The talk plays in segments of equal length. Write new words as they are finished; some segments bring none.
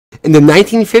In the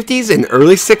 1950s and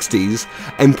early 60s,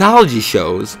 anthology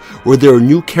shows, where there were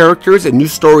new characters and new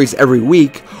stories every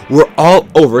week, were all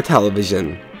over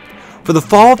television. For the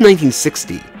fall of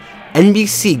 1960,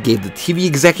 NBC gave the TV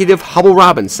executive Hubble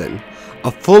Robinson a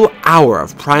full hour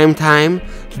of prime time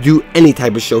to do any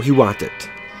type of show he wanted.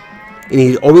 And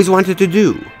he'd always wanted to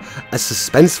do a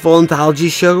suspenseful anthology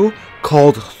show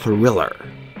called Thriller.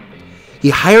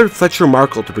 He hired Fletcher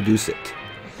Markle to produce it,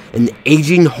 an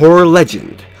aging horror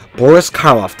legend, Boris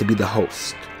Karloff, to be the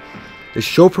host. The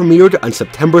show premiered on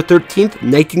September 13th,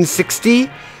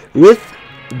 1960, with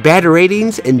bad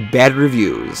ratings and bad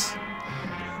reviews.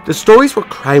 The stories were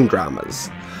crime dramas,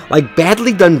 like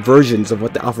badly done versions of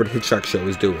what the Alfred Hitchcock show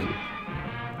was doing.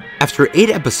 After 8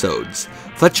 episodes,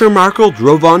 Fletcher Markle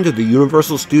drove onto the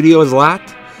Universal Studios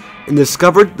lot and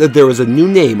discovered that there was a new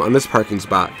name on his parking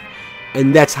spot,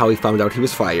 and that's how he found out he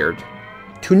was fired.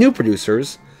 2 new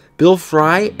producers, Bill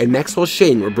Fry and Maxwell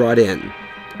Shane, were brought in.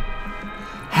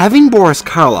 Having Boris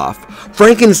Karloff,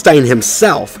 Frankenstein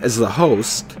himself, as the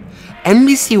host,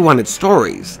 NBC wanted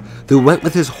stories that went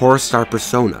with his horror star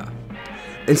persona.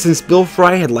 And since Bill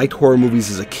Fry had liked horror movies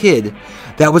as a kid,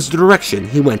 that was the direction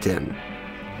he went in.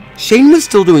 Shane was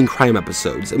still doing crime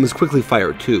episodes and was quickly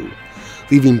fired too,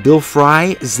 leaving Bill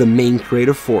Fry as the main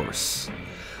creative force.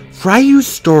 Fry used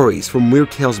stories from Weird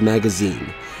Tales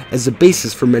magazine as the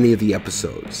basis for many of the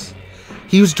episodes.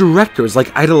 He used directors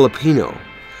like Ida Lupino,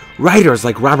 writers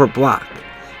like Robert Bloch,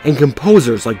 and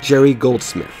composers like Jerry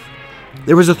Goldsmith.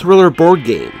 There was a Thriller board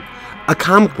game, a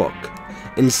comic book,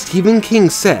 and Stephen King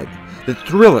said that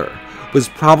Thriller was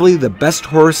probably the best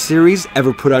horror series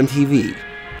ever put on TV.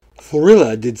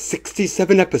 Thriller did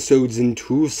 67 episodes in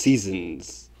 2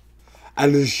 seasons.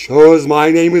 And as sure as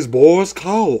my name is Boris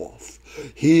Karloff,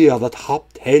 here are the top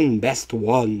 10 best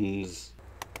ones.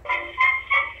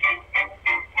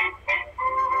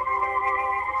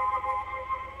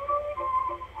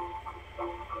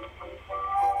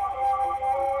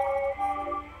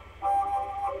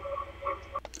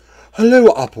 Hello,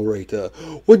 operator.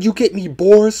 Would you get me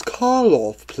Boris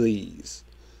Karloff, please?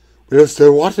 Well,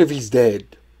 sir, what if he's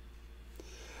dead?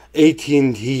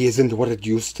 AT&T isn't what it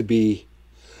used to be.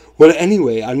 Well,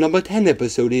 anyway, our number 10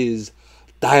 episode is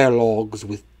Dialogues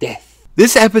with Death.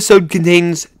 This episode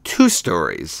contains 2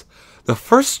 stories. The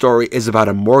first story is about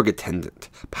a morgue attendant,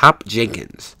 Pop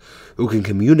Jenkins, who can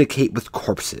communicate with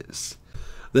corpses.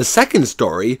 The second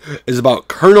story is about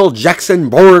Colonel Jackson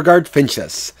Beauregard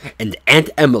Finchus and Aunt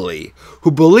Emily,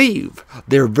 who believe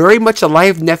their very much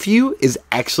alive nephew is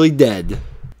actually dead.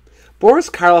 Boris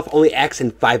Karloff only acts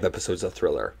in 5 episodes of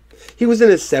Thriller. He was in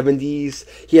his 70s,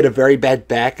 he had a very bad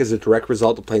back as a direct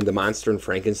result of playing the monster in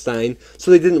Frankenstein,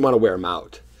 so they didn't want to wear him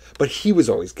out. But he was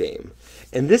always game.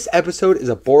 And this episode is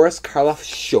a Boris Karloff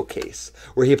showcase,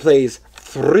 where he plays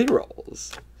 3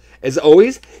 roles. As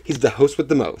always, he's the host with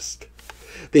the most.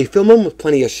 They film him with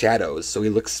plenty of shadows, so he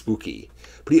looks spooky.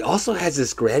 But he also has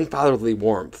this grandfatherly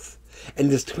warmth, and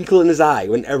this twinkle in his eye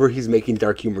whenever he's making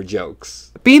dark humor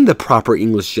jokes. Being the proper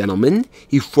English gentleman,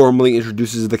 he formally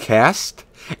introduces the cast,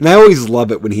 and I always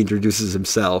love it when he introduces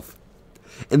himself.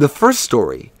 In the first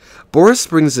story, Boris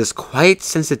brings this quiet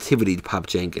sensitivity to Pop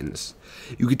Jenkins.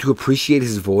 You get to appreciate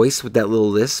his voice with that little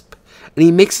lisp, and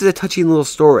he makes it a touching little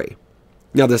story.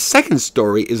 Now, the second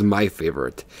story is my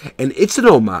favorite, and it's an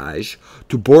homage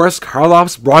to Boris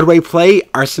Karloff's Broadway play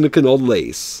Arsenic and Old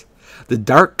Lace, the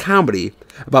dark comedy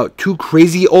about 2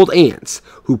 crazy old aunts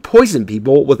who poison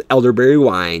people with elderberry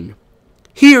wine.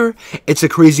 Here, it's a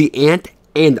crazy aunt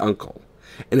and uncle,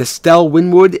 and Estelle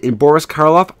Winwood and Boris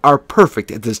Karloff are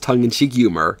perfect at this tongue-in-cheek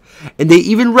humor, and they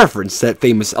even reference that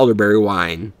famous elderberry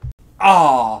wine.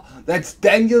 Ah, that's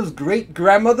Daniel's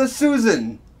great-grandmother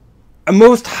Susan! A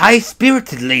most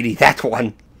high-spirited lady, that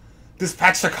one.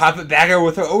 Dispatched a carpetbagger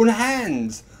with her own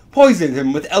hands. Poisoned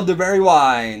him with elderberry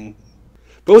wine.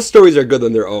 Both stories are good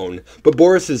on their own, but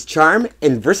Boris's charm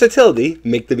and versatility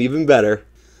make them even better.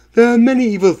 There are many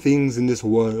evil things in this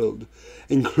world,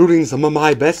 including some of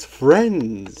my best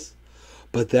friends.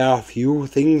 But there are few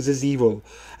things as evil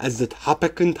as the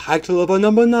topic and title of a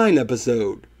number 9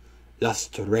 episode, La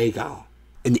Strega.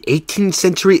 In 18th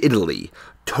century Italy,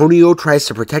 Tonio tries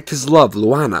to protect his love,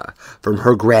 Luana, from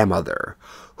her grandmother,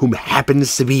 whom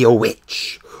happens to be a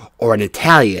witch, or in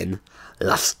Italian,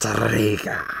 La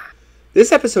Strega.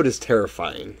 This episode is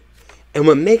terrifying, and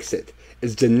what makes it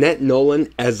is Jeanette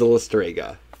Nolan as the La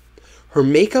Strega. Her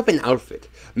makeup and outfit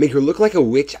make her look like a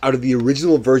witch out of the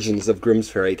original versions of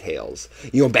Grimm's fairy tales,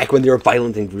 back when they were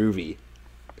violent and groovy.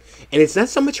 And it's not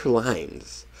so much her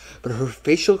lines, but her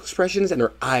facial expressions and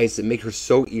her eyes that make her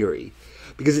so eerie,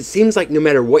 because it seems like no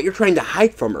matter what you're trying to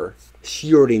hide from her,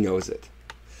 she already knows it.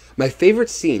 My favorite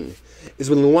scene is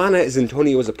when Luana is in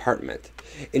Tonio's apartment,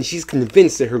 and she's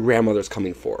convinced that her grandmother's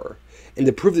coming for her. And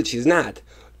to prove that she's not,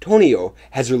 Tonio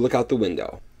has her look out the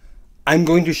window. I'm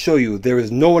going to show you there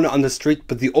is no one on the street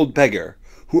but the old beggar,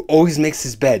 who always makes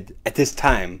his bed at this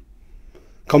time.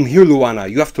 Come here, Luana,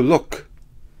 you have to look.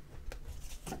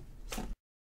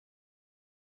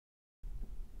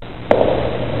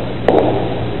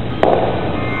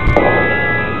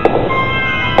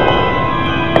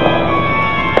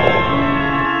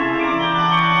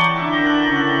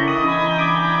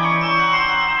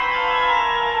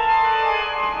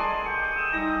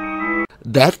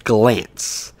 That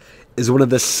glance is one of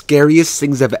the scariest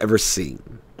things I've ever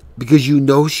seen, because you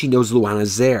know she knows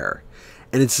Luana's there,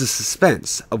 and it's the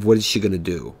suspense of what is she going to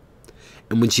do.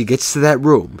 And when she gets to that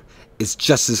room, it's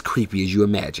just as creepy as you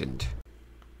imagined.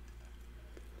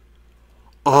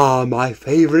 Ah, my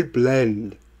favorite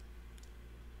blend.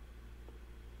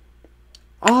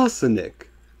 Arsenic.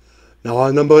 Now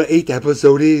our number 8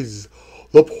 episode is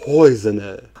The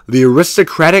Poisoner. The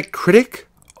aristocratic critic,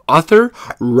 author,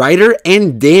 writer,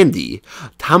 and dandy,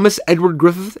 Thomas Edward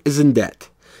Griffith is in debt.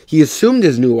 He assumed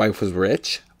his new wife was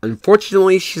rich.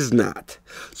 Unfortunately, she's not.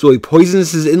 So he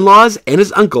poisons his in-laws and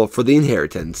his uncle for the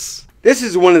inheritance. This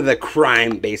is one of the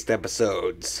crime-based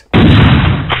episodes,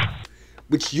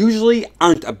 which usually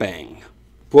aren't a bang.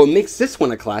 But what makes this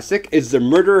one a classic is the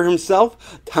murderer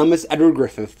himself, Thomas Edward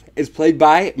Griffith, is played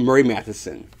by Murray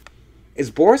Matheson.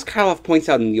 As Boris Karloff points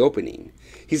out in the opening,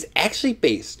 he's actually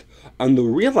based on the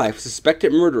real-life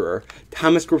suspected murderer,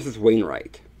 Thomas Griffith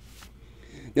Wainwright.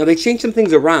 Now, they changed some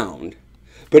things around,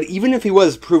 but even if he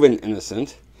was proven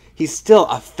innocent, he's still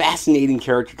a fascinating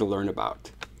character to learn about.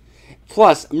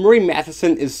 Plus, Murray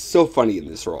Matheson is so funny in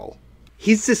this role.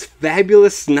 He's this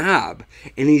fabulous snob,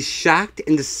 and he's shocked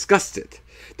and disgusted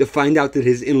to find out that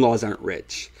his in-laws aren't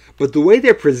rich. But the way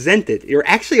they're presented, you're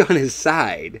actually on his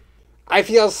side. I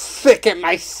feel sick at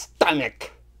my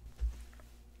stomach.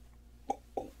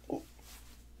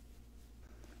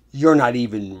 You're not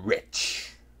even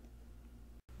rich.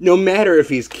 No matter if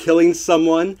he's killing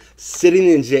someone, sitting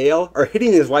in jail, or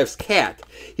hitting his wife's cat,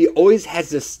 he always has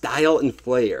this style and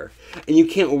flair, and you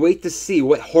can't wait to see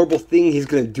what horrible thing he's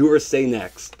going to do or say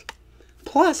next.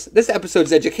 Plus, this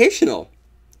episode's educational.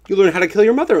 You learn how to kill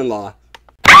your mother-in-law.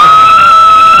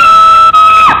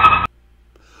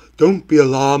 Don't be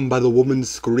alarmed by the woman's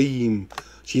scream.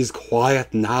 She's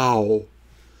quiet now.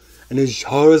 And as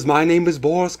sure as my name is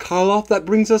Boris Karloff, that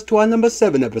brings us to our number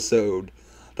 7 episode,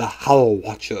 The Hollow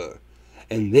Watcher.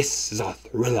 And this is our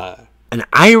thriller. An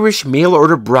Irish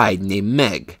mail-order bride named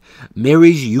Meg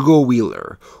marries Hugo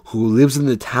Wheeler, who lives in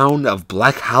the town of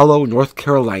Black Hollow, North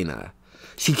Carolina.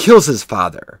 She kills his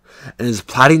father, and is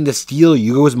plotting to steal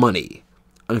Hugo's money.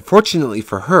 Unfortunately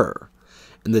for her,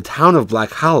 in the town of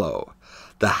Black Hollow,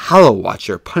 the Hollow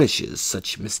Watcher punishes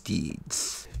such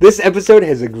misdeeds. This episode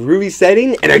has a groovy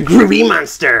setting and a groovy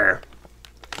monster.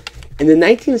 In the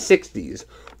 1960s,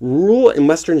 rural and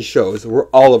western shows were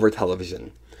all over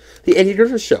television. The Andy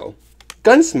Griffith Show,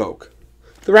 Gunsmoke,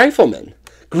 The Rifleman,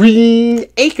 Green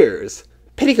Acres,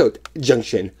 Petticoat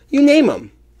Junction, you name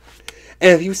them. And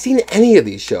if you've seen any of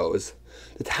these shows,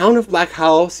 the town of Black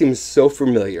Hollow seems so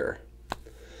familiar.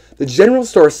 The general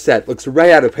store set looks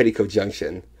right out of Petticoat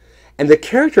Junction, and the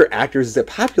character actors that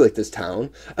populate this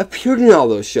town appeared in all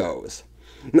those shows.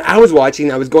 And I was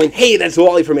watching, I was going, hey, that's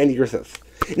Wally from Andy Griffith.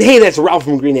 And hey, that's Ralph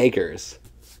from Green Acres.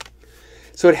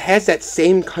 So it has that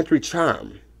same country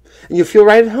charm, and you feel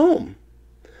right at home.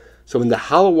 So when the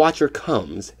Hollow Watcher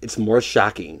comes, it's more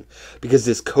shocking, because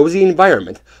this cozy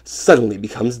environment suddenly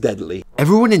becomes deadly.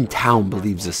 Everyone in town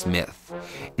believes this myth,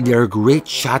 and there are great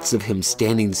shots of him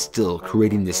standing still,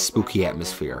 creating this spooky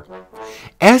atmosphere.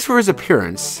 As for his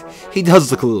appearance, he does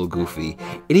look a little goofy,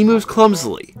 and he moves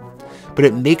clumsily, but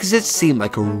it makes it seem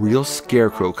like a real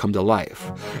scarecrow come to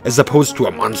life, as opposed to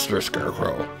a monster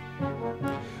scarecrow.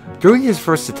 During his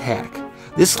first attack,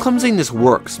 this clumsiness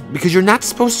works because you're not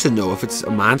supposed to know if it's a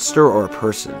monster or a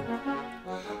person.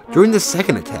 During the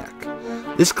second attack,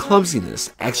 this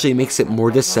clumsiness actually makes it more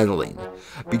unsettling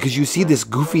because you see this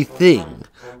goofy thing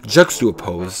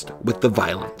juxtaposed with the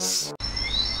violence.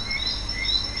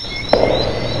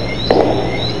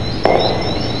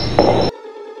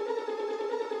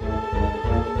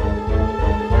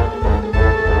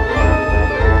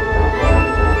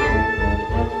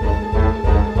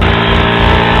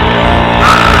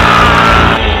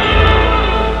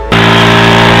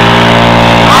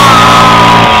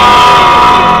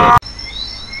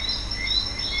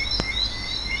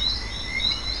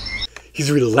 He's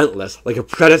relentless, like a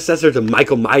predecessor to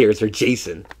Michael Myers or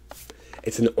Jason.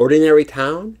 It's an ordinary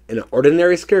town and an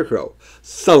ordinary scarecrow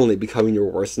suddenly becoming your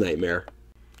worst nightmare.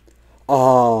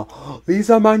 Ah, these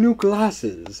are my new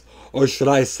glasses, or should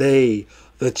I say,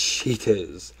 the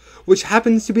cheaters, which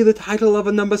happens to be the title of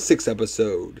a number 6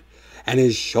 episode. And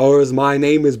as sure as my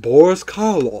name is Boris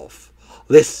Karloff,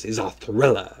 this is a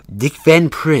thriller. Dick Van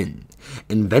Pryn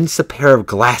invents a pair of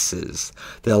glasses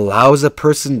that allows a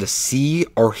person to see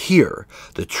or hear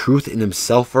the truth in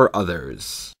himself or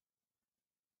others.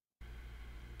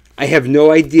 I have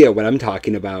no idea what I'm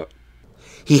talking about.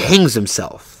 He hangs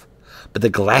himself, but the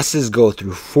glasses go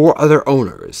through 4 other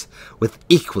owners with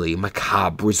equally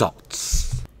macabre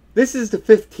results. This is the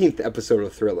 15th episode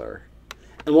of Thriller,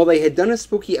 and while they had done a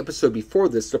spooky episode before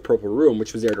this, The Purple Room,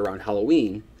 which was aired around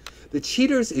Halloween, The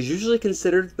Cheaters is usually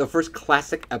considered the first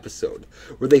classic episode,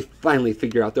 where they finally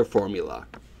figure out their formula.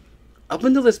 Up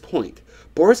until this point,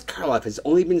 Boris Karloff has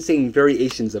only been saying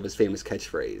variations of his famous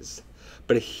catchphrase.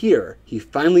 But here, he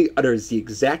finally utters the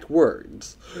exact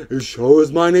words, "As sure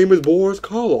as my name is Boris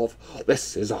Karloff,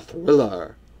 this is a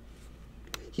thriller."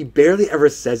 He barely ever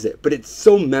says it, but it's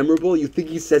so memorable you think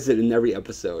he says it in every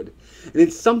episode. And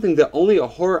it's something that only a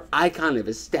horror icon of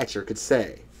his stature could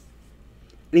say.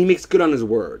 And he makes good on his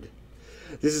word.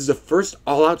 This is the first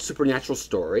all-out supernatural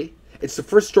story. It's the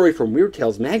first story from Weird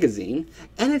Tales magazine,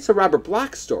 and it's a Robert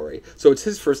Bloch story, so it's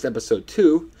his first episode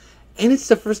too. And it's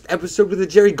the first episode with a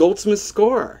Jerry Goldsmith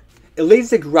score. It lays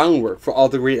the groundwork for all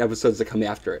the great episodes that come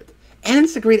after it. And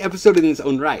it's a great episode in its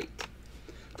own right.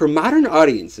 For modern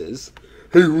audiences,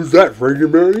 "Hey, who's that, Frankie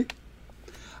Mary?"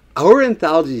 Our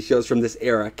anthology shows from this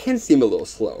era can seem a little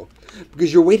slow,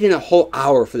 because you're waiting a whole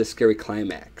hour for the scary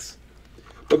climax.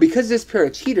 But because this pair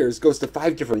of cheaters goes to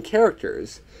 5 different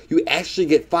characters, you actually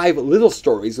get 5 little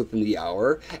stories within the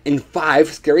hour, and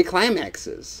 5 scary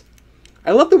climaxes.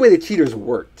 I love the way the cheaters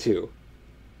work, too.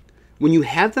 When you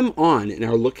have them on and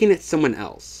are looking at someone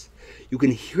else, you can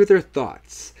hear their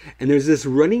thoughts, and there's this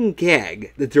running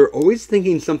gag that they're always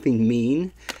thinking something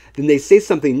mean, then they say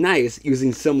something nice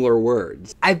using similar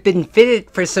words. "I've been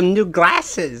fitted for some new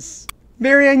glasses."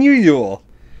 Very unusual.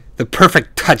 The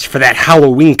perfect touch for that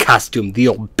Halloween costume the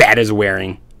old bat is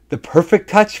wearing. The perfect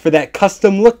touch for that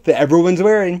custom look that everyone's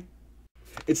wearing.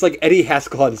 It's like Eddie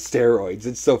Haskell on steroids.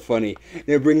 It's so funny. And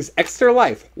it brings extra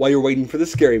life while you're waiting for the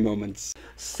scary moments.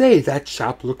 "Say, that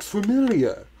chap looks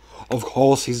familiar. Of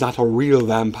course he's not a real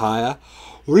vampire.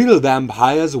 Real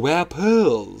vampires wear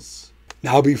pearls."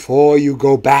 Now before you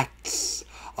go bats,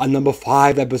 our number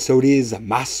 5 episode is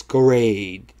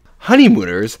Masquerade.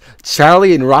 Honeymooners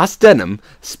Charlie and Ross Denham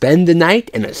spend the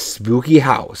night in a spooky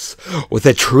house with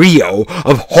a trio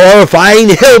of horrifying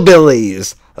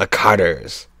hillbillies, the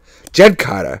Carters. Jed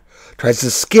Carter tries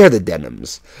to scare the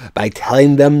Denhams by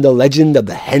telling them the legend of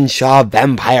the Henshaw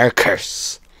vampire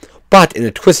curse. But in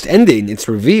a twist ending, it's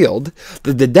revealed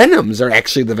that the Denhams are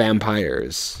actually the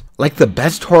vampires. Like the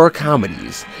best horror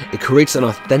comedies, it creates an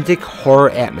authentic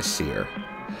horror atmosphere.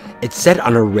 It's set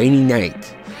on a rainy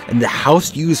night, and the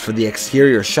house used for the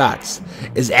exterior shots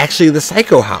is actually the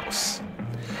Psycho house.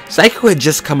 Psycho had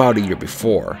just come out a year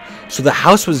before, so the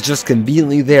house was just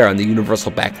conveniently there on the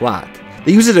Universal back lot.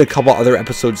 They use it in a couple other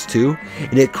episodes too,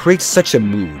 and it creates such a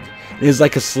mood. It is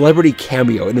like a celebrity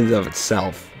cameo in and of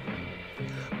itself.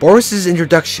 Boris's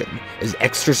introduction is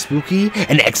extra spooky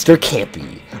and extra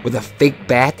campy, with a fake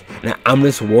bat and an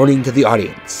ominous warning to the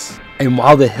audience. And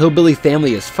while the hillbilly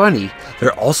family is funny,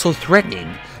 they're also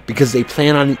threatening because they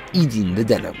plan on eating the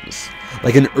Denhams,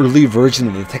 like an early version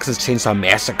of the Texas Chainsaw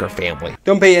Massacre family.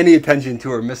 Don't pay any attention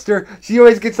to her, mister. She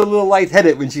always gets a little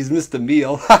lightheaded when she's missed a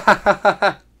meal.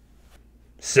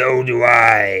 So do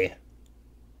I.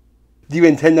 Do you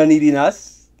intend on eating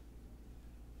us?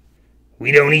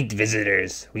 We don't eat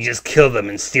visitors. We just kill them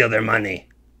and steal their money.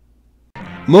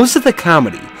 Most of the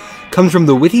comedy comes from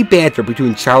the witty banter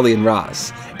between Charlie and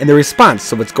Ross, and the response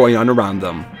to what's going on around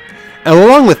them. And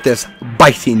along with this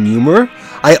biting humor,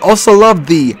 I also love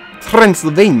the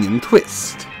Transylvanian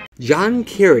twist. John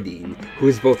Carradine, who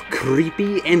is both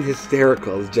creepy and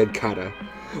hysterical as Jed Carter,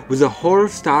 was a horror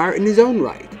star in his own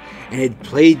right, and had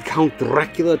played Count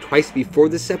Dracula twice before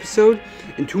this episode,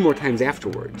 and 2 more times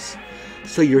afterwards.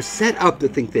 So you're set up to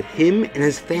think that him and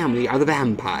his family are the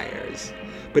vampires.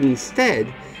 But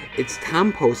instead, it's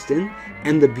Tom Poston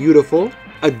and the beautiful,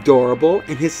 adorable,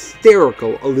 and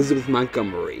hysterical Elizabeth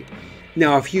Montgomery.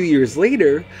 Now, a few years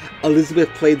later, Elizabeth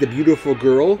played the beautiful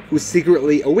girl who's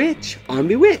secretly a witch on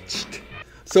Bewitched.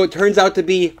 So it turns out to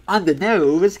be on the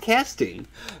nose casting,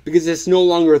 because it's no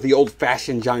longer the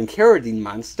old-fashioned John Carradine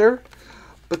monster,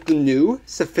 but the new,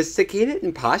 sophisticated,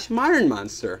 and posh modern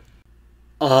monster.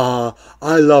 Ah,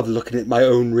 I love looking at my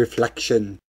own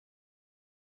reflection.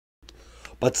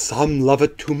 But some love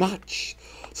it too much,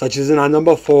 such as in our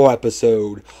number 4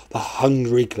 episode, The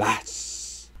Hungry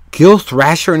Glass. Gil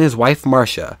Thrasher and his wife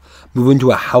Marcia move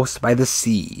into a house by the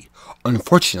sea.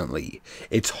 Unfortunately,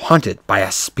 it's haunted by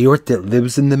a spirit that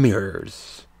lives in the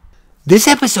mirrors. This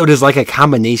episode is like a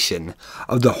combination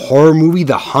of the horror movie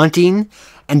The Haunting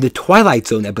and the Twilight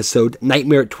Zone episode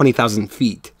Nightmare at 20,000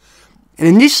 Feet. And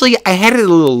initially I had it a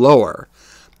little lower,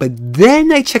 but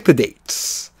then I checked the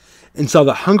dates and saw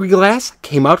The Hungry Glass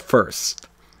came out first.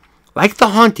 Like The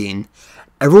Haunting,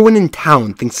 everyone in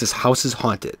town thinks this house is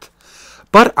haunted.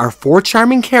 But our 4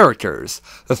 charming characters,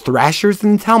 the Thrashers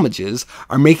and the Talmadges,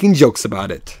 are making jokes about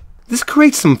it. This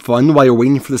creates some fun while you're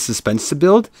waiting for the suspense to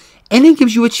build, and it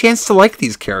gives you a chance to like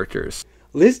these characters.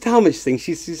 Liz Talmadge thinks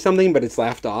she sees something but it's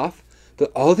laughed off,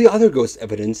 but all the other ghost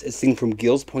evidence is seen from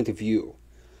Gil's point of view.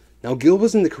 Now Gil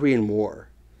was in the Korean War,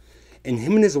 and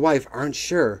him and his wife aren't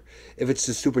sure if it's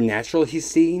the supernatural he's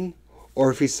seeing,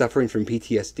 or if he's suffering from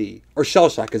PTSD, or shell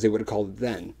shock as they would have called it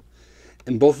then.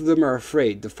 And both of them are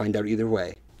afraid to find out either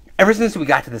way. Ever since we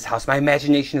got to this house, my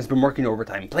imagination has been working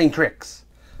overtime, playing tricks.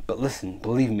 But listen,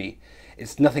 believe me,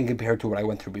 it's nothing compared to what I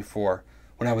went through before,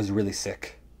 when I was really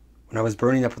sick. When I was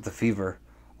burning up with a fever,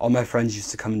 all my friends used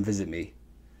to come and visit me.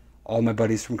 All my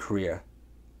buddies from Korea.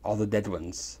 All the dead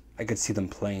ones. I could see them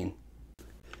playing.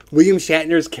 William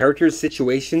Shatner's character's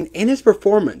situation and his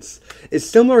performance is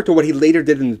similar to what he later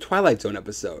did in the Twilight Zone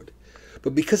episode.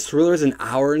 But because Thriller is an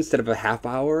hour instead of a half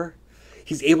hour,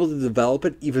 he's able to develop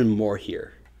it even more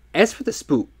here. As for the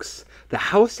spooks, the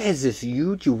house has this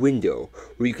huge window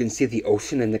where you can see the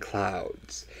ocean and the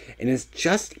clouds, and it's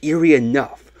just eerie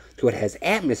enough so it has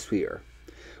atmosphere,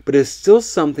 but is still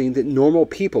something that normal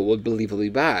people would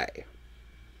believably buy.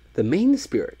 The main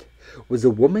spirit was a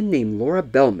woman named Laura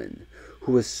Bellman,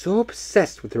 who was so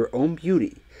obsessed with her own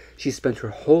beauty, she spent her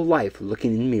whole life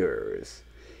looking in mirrors.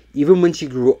 Even when she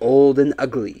grew old and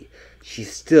ugly, she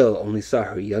still only saw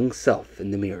her young self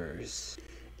in the mirrors.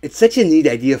 It's such a neat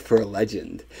idea for a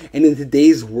legend, and in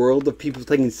today's world of people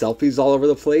taking selfies all over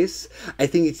the place, I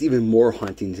think it's even more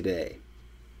haunting today.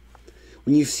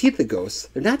 When you see the ghosts,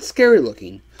 they're not scary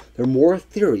looking, they're more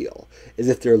ethereal, as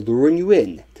if they're luring you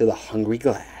in to the hungry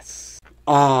glass.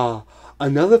 Ah,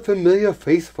 another familiar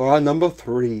face for our number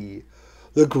 3,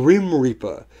 the Grim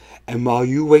Reaper, and while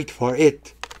you wait for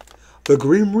it, the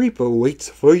Grim Reaper waits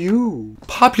for you.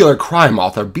 Popular crime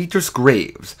author Beatrice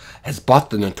Graves has bought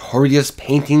the notorious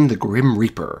painting The Grim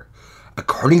Reaper.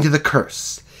 According to the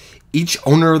curse, each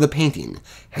owner of the painting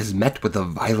has met with a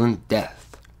violent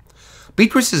death.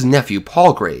 Beatrice's nephew,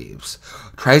 Paul Graves,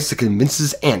 tries to convince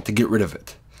his aunt to get rid of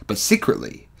it, but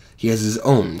secretly, he has his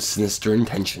own sinister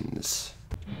intentions.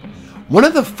 One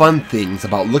of the fun things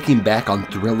about looking back on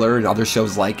Thriller and other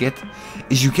shows like it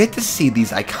is you get to see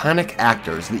these iconic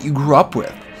actors that you grew up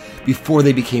with before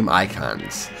they became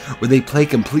icons, where they play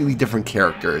completely different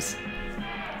characters.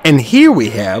 And here we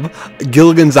have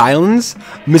Gilligan's Island's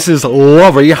Mrs.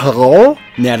 Lovey Hall,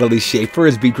 Natalie Schafer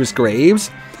as Beatrice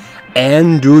Graves,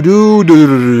 and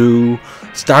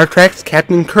Star Trek's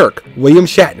Captain Kirk, William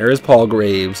Shatner as Paul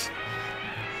Graves.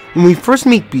 When we first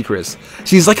meet Beatrice,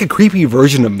 she's like a creepy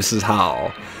version of Mrs.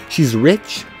 Howell. She's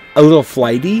rich, a little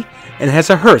flighty, and has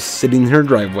a hearse sitting in her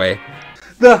driveway.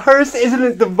 The hearse, isn't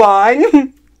it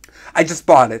divine? I just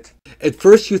bought it. At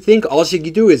first you think all she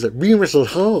could do is be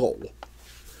Mrs. Howell.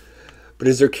 But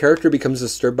as her character becomes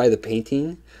disturbed by the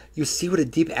painting, you see what a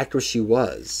deep actress she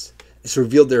was. It's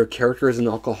revealed that her character is an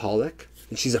alcoholic,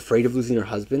 and she's afraid of losing her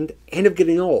husband, and of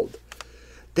getting old.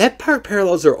 That part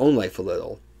parallels her own life a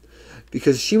little,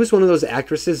 because she was one of those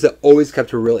actresses that always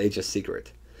kept her real age a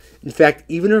secret. In fact,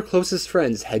 even her closest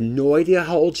friends had no idea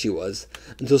how old she was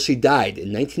until she died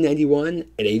in 1991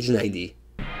 at age 90.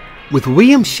 With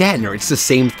William Shatner, it's the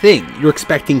same thing. You're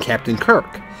expecting Captain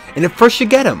Kirk, and at first you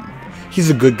get him. He's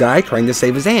a good guy trying to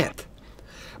save his aunt.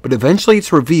 But eventually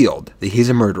it's revealed that he's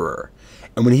a murderer,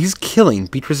 and when he's killing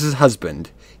Beatrice's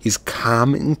husband, he's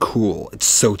calm and cool. It's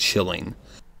so chilling.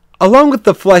 Along with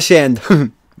the flesh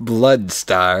and blood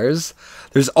stars,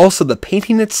 there's also the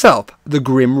painting itself, the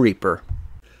Grim Reaper.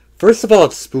 First of all,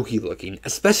 it's spooky looking,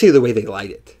 especially the way they light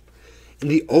it. In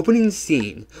the opening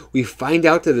scene, we find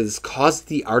out that it has caused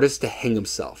the artist to hang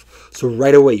himself, so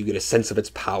right away you get a sense of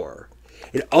its power.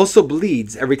 It also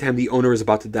bleeds every time the owner is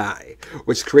about to die,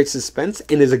 which creates suspense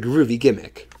and is a groovy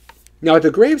gimmick. Now at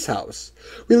the Graves house,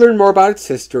 we learn more about its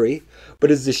history,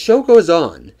 but as the show goes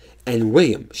on, and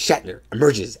William Shatner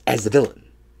emerges as the villain,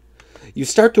 you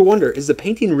start to wonder, is the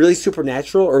painting really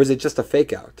supernatural or is it just a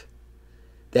fake out?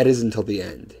 That is until the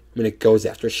end, when it goes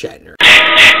after Shatner.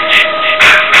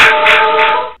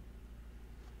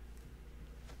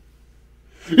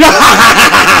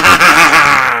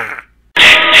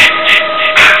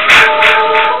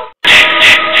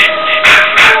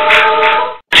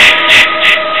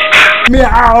 me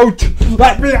out!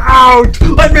 Let me out!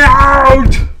 Let me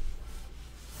out!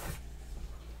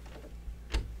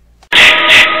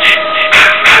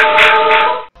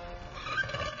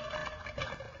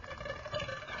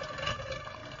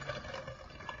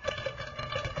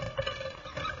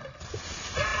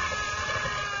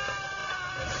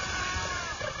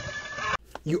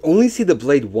 You only see the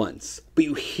blade once, but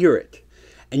you hear it,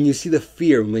 and you see the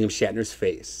fear in William Shatner's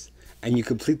face, and you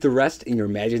complete the rest in your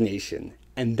imagination,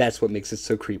 and that's what makes it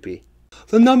so creepy.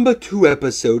 The number 2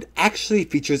 episode actually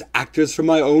features actors from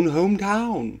my own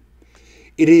hometown.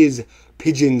 It is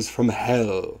Pigeons from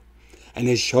Hell, and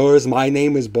as sure as my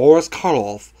name is Boris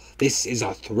Karloff, this is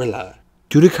a thriller.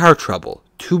 Due to car trouble,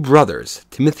 2 brothers,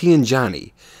 Timothy and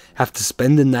Johnny, have to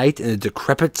spend the night in a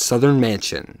decrepit southern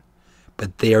mansion.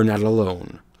 But they are not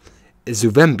alone. A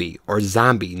Zuvembi, or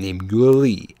zombie, named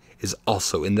Yuli is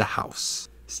also in the house.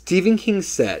 Stephen King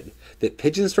said that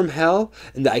Pigeons from Hell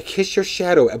and the I Kiss Your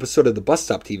Shadow episode of the Bus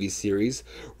Stop TV series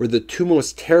were the 2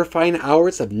 most terrifying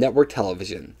hours of network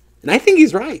television. And I think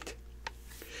he's right.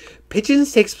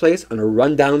 Pigeons takes place on a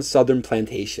rundown southern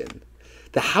plantation.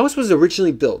 The house was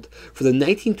originally built for the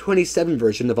 1927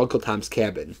 version of Uncle Tom's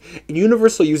Cabin, and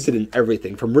Universal used it in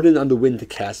everything from Written on the Wind to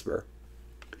Casper.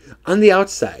 On the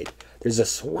outside, there's a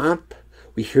swamp,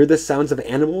 we hear the sounds of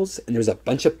animals, and there's a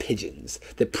bunch of pigeons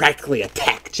that practically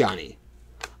attack Johnny.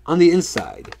 On the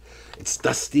inside, it's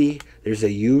dusty, there's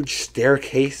a huge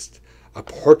staircase, a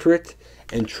portrait,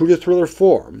 and true to thriller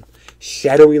form,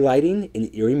 shadowy lighting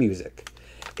and eerie music.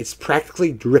 It's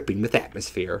practically dripping with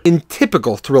atmosphere. In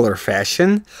typical thriller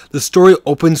fashion, the story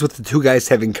opens with the 2 guys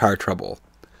having car trouble.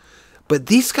 But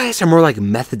these guys are more like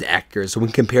method actors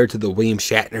when compared to the William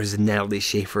Shatners and Natalie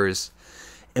Schaefers.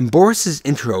 And Boris's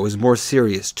intro is more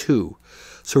serious too,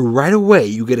 so right away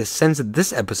you get a sense that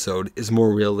this episode is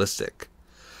more realistic.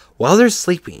 While they're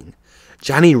sleeping,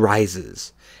 Johnny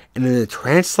rises, and in a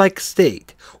trance-like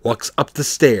state walks up the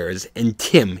stairs, and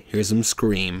Tim hears him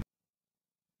scream.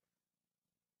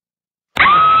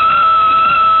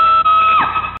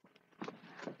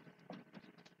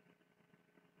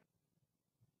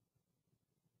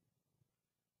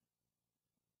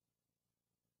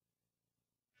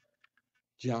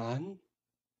 John?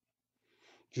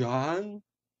 John?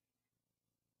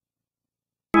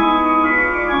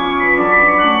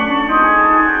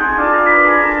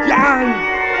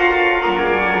 John!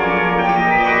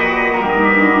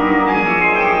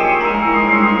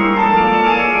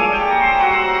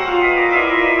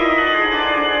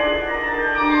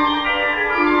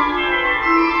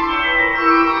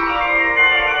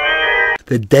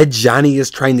 The dead Johnny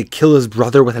is trying to kill his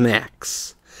brother with an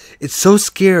axe. It's so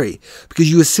scary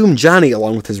because you assume Johnny,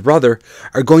 along with his brother,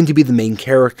 are going to be the main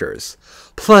characters.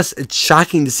 Plus, it's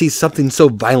shocking to see something so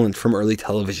violent from early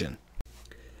television.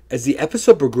 As the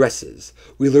episode progresses,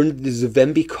 we learn that the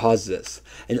Zuvembi caused this,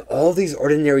 and all these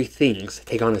ordinary things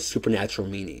take on a supernatural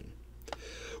meaning.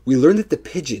 We learn that the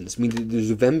pigeons mean that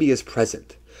the Zuvembi is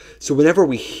present, so whenever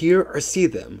we hear or see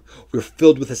them, we're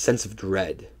filled with a sense of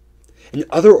dread. And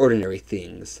other ordinary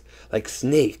things, like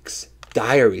snakes,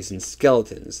 diaries, and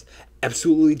skeletons,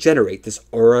 absolutely generate this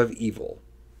aura of evil.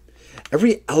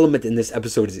 Every element in this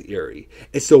episode is eerie.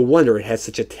 It's no wonder it has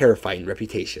such a terrifying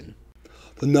reputation.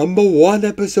 The number 1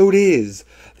 episode is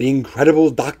The Incredible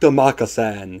Dr.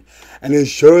 Moccasin, and as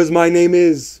sure as my name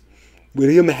is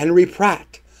William Henry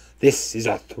Pratt, this is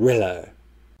a thriller.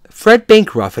 Fred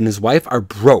Bancroft and his wife are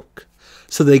broke,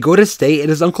 so they go to stay at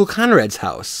his Uncle Conrad's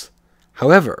house.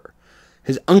 However,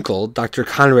 his uncle, Dr.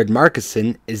 Conrad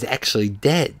Markison, is actually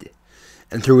dead,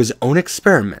 and through his own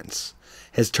experiments,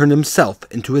 has turned himself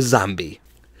into a zombie.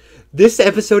 This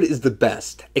episode is the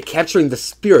best at capturing the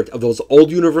spirit of those old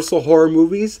Universal horror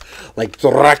movies like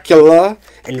Dracula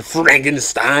and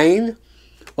Frankenstein,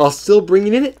 while still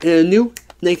bringing it in a new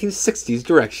 1960s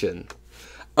direction.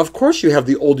 Of course you have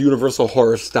the old Universal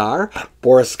horror star,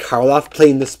 Boris Karloff,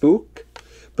 playing the spook,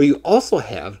 but you also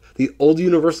have the old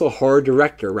Universal horror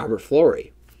director, Robert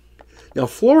Florey. Now,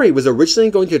 Florey was originally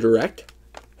going to direct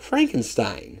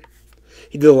Frankenstein.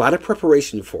 He did a lot of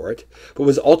preparation for it, but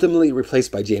was ultimately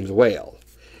replaced by James Whale.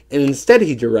 And instead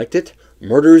he directed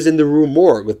Murders in the Rue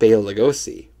Morgue with Bela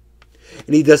Lugosi.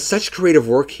 And he does such creative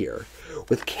work here,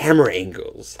 with camera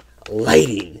angles,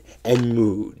 lighting, and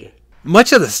mood.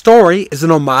 Much of the story is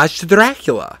an homage to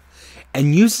Dracula,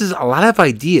 and uses a lot of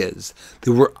ideas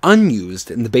that were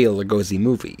unused in the Bela Lugosi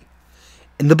movie.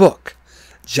 In the book,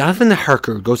 Jonathan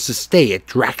Harker goes to stay at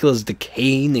Dracula's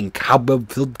decaying and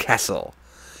cobweb-filled castle.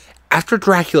 After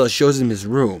Dracula shows him his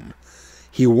room,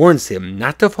 he warns him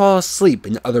not to fall asleep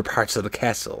in other parts of the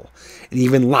castle, and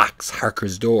even locks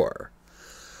Harker's door.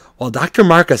 While Dr.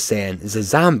 Marcus-san is a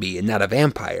zombie and not a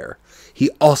vampire,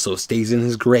 he also stays in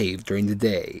his grave during the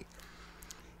day.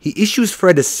 He issues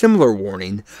Fred a similar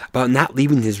warning about not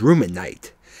leaving his room at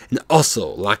night, and also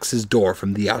locks his door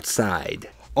from the outside.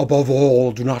 Above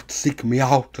all, do not seek me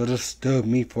out or disturb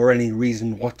me for any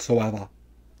reason whatsoever.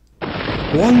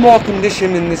 One more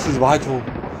condition, and this is vital.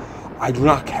 I do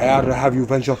not care to have you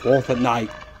venture forth at night.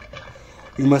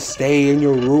 You must stay in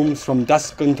your rooms from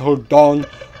dusk until dawn,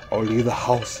 or leave the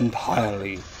house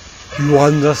entirely. You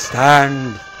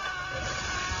understand?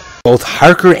 Both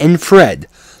Harker and Fred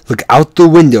look out the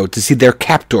window to see their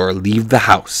captor leave the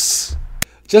house.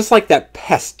 Just like that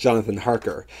pest Jonathan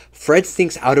Harker, Fred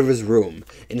sneaks out of his room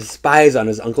and spies on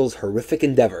his uncle's horrific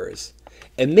endeavors.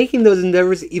 And making those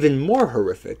endeavors even more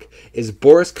horrific is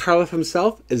Boris Karloff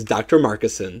himself as Dr.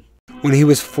 Marcusson. When he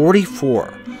was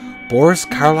 44, Boris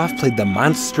Karloff played the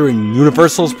monster in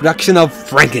Universal's production of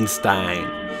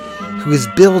Frankenstein. He was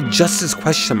billed just as ?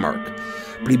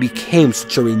 But he became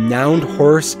such a renowned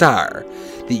horror star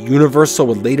that Universal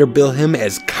would later bill him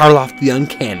as Karloff the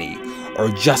Uncanny, or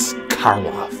just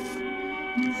Karloff.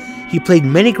 He played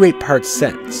many great parts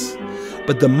since,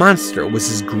 but The Monster was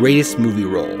his greatest movie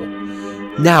role.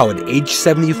 Now at age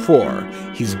 74,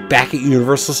 he's back at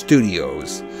Universal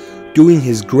Studios, doing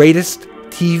his greatest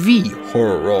TV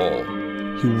horror role.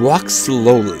 He walks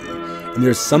slowly, and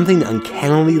there's something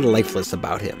uncannily lifeless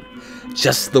about him,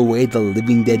 just the way the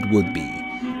living dead would be.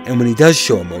 And when he does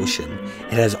show emotion,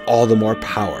 it has all the more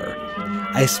power.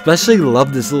 I especially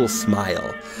love this little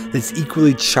smile that's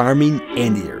equally charming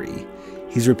and eerie.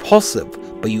 He's repulsive,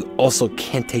 but you also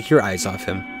can't take your eyes off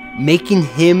him. Making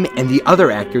him and the other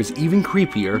actors even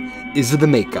creepier is the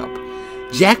makeup.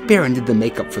 Jack Barron did the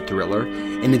makeup for Thriller,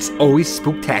 and it's always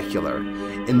spooktacular.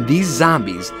 And these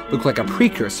zombies look like a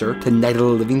precursor to Night of the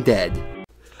Living Dead.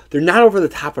 They're not over the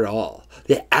top at all.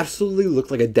 They absolutely look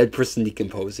like a dead person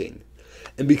decomposing.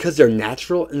 And because they're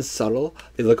natural and subtle,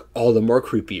 they look all the more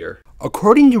creepier.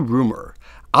 According to rumor,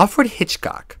 Alfred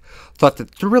Hitchcock thought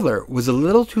that Thriller was a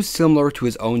little too similar to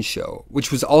his own show, which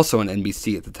was also on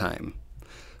NBC at the time.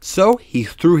 So he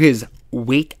threw his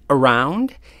weight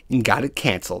around and got it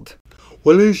cancelled.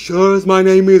 Well, as sure as my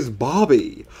name is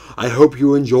Bobby, I hope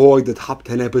you enjoyed the top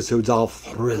 10 episodes of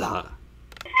Thriller.